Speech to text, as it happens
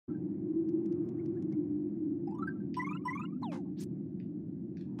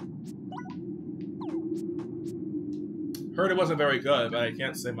Heard it wasn't very good, but I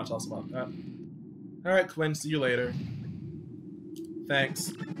can't say much else about that. Alright, Quinn, see you later.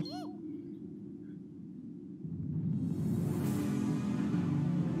 Thanks.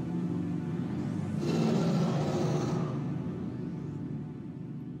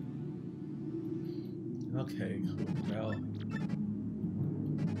 Okay, well.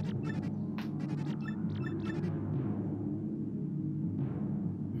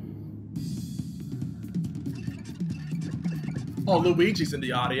 Oh, Luigi's in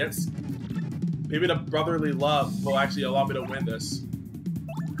the audience. Maybe the brotherly love will actually allow me to win this.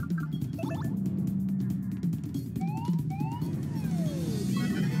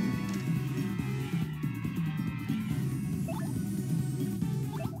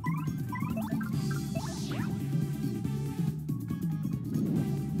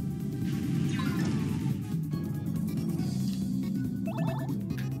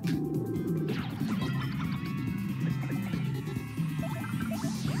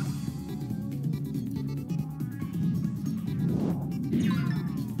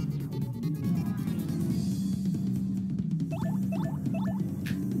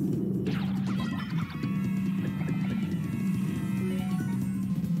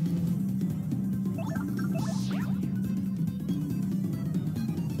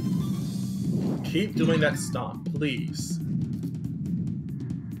 Keep doing that stomp, please.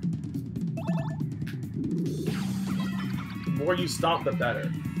 The more you stomp, the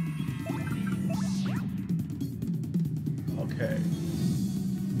better. Okay.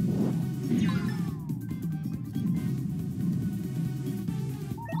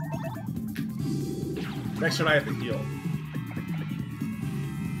 Next turn I have to heal.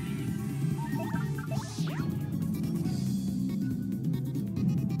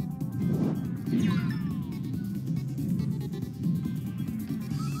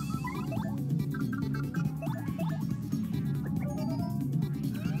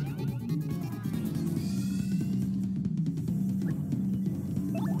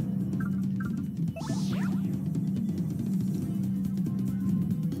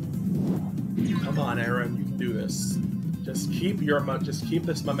 Come on, Aaron, you can do this. Just keep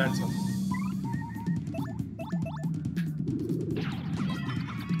this momentum.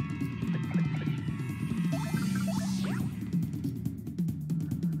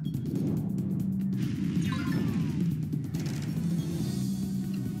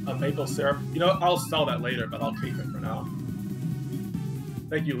 A maple syrup. You know, I'll sell that later, but I'll keep it for now.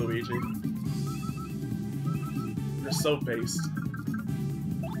 Thank you, Luigi. You're so based.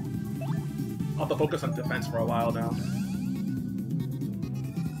 I'll have to focus on defense for a while now.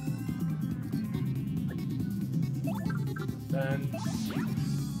 Then...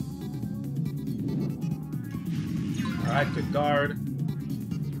 Alright, good guard.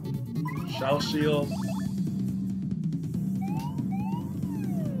 Shell shield.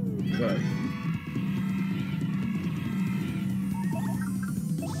 Good.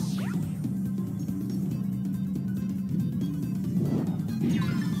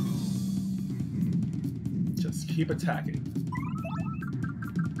 Keep attacking.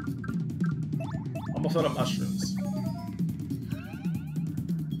 Almost out of mushrooms.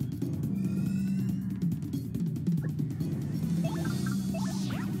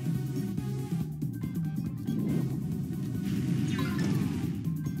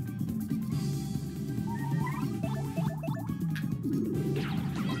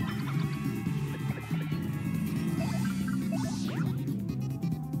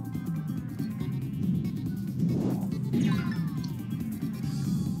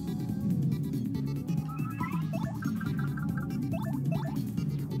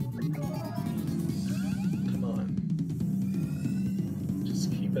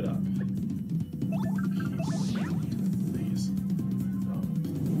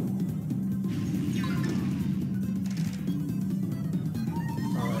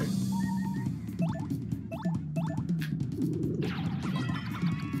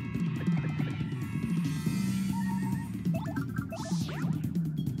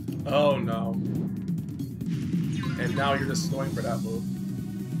 Oh no. And now you're just going for that move.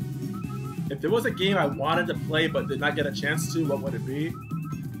 If there was a game I wanted to play but did not get a chance to, what would it be?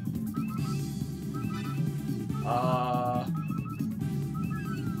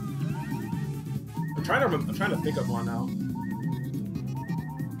 I'm trying to think of one now.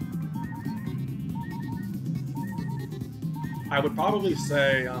 I would probably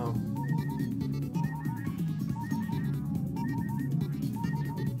say I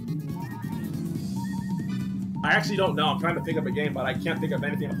actually don't know. I'm trying to think of a game, but I can't think of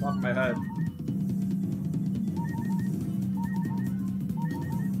anything off the top of my head.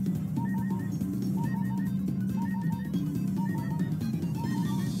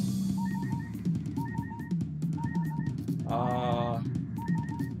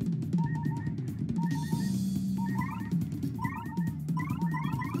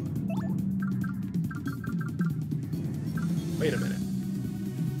 Wait a minute.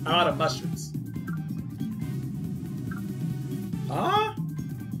 I'm out of mushrooms. Huh?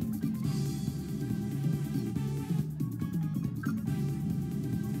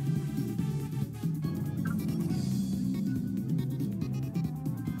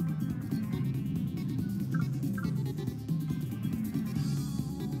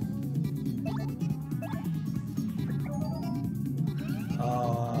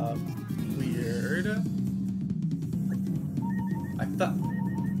 Weird. I thought...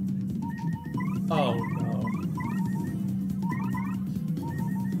 Oh, no.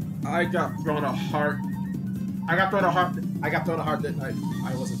 I got thrown a heart. I got thrown a heart, didn't I?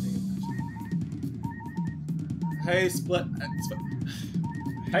 I wasn't paying attention. Hey, Split.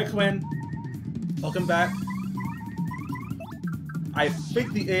 Hey, Quinn. Welcome back. I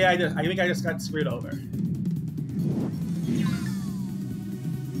think the AI just... I think I just got screwed over.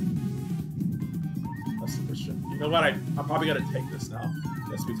 You know what? I'm probably gonna take this now,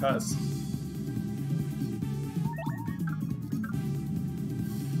 just because.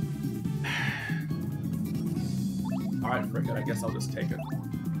 All right, frick it. I guess I'll just take it.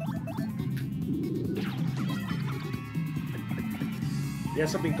 We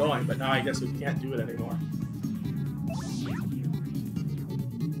have something going, but now I guess we can't do it anymore.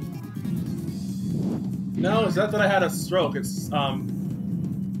 No, it's not that I had a stroke. It's holy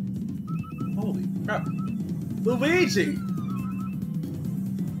crap. Luigi!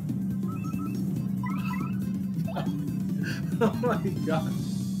 Oh my god.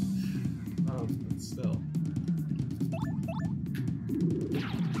 But still.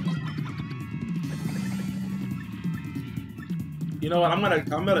 You know what? I'm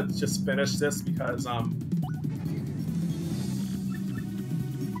gonna just finish this because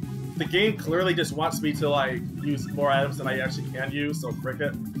the game clearly just wants me to like use more items than I actually can use, so frick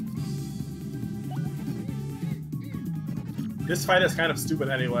it. This fight is kind of stupid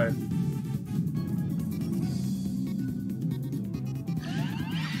anyway.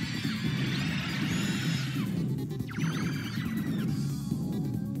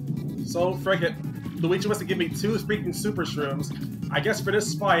 So, frick it. Luigi wants to give me 2 freaking super shrooms. I guess for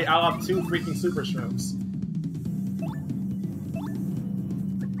this fight, I'll have 2 freaking super shrooms.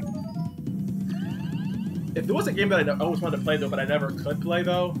 If there was a game that I always wanted to play though, but I never could play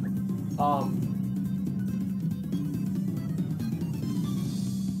though,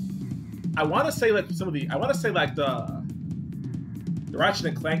 I want to say like the Ratchet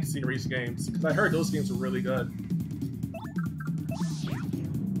and Clank series games, because I heard those games were really good.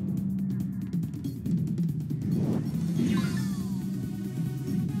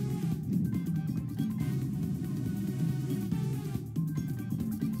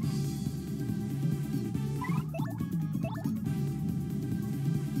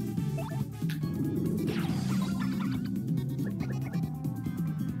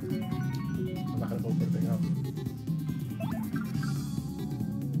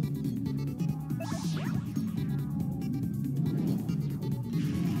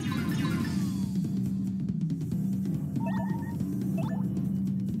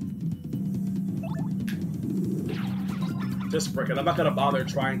 Just frick it. I'm not gonna bother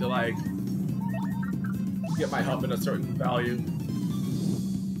trying to like get my health in a certain value.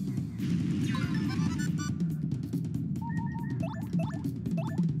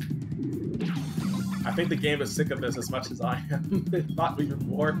 I think the game is sick of this as much as I am, if not even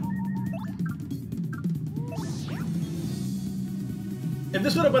more. And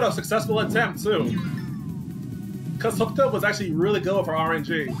this would have been a successful attempt too, because Hooktail was actually really good for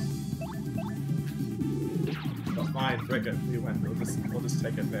RNG. Fine, frick it. We win. We'll just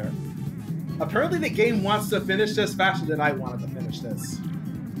take it there. Apparently the game wants to finish this faster than I wanted to finish this.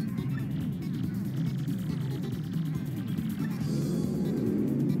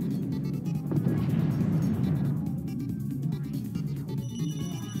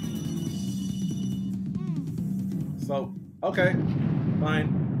 So, okay.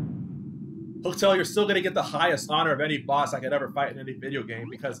 Fine. Hooktail, you're still gonna get the highest honor of any boss I could ever fight in any video game,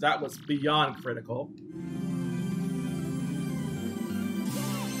 because that was beyond critical.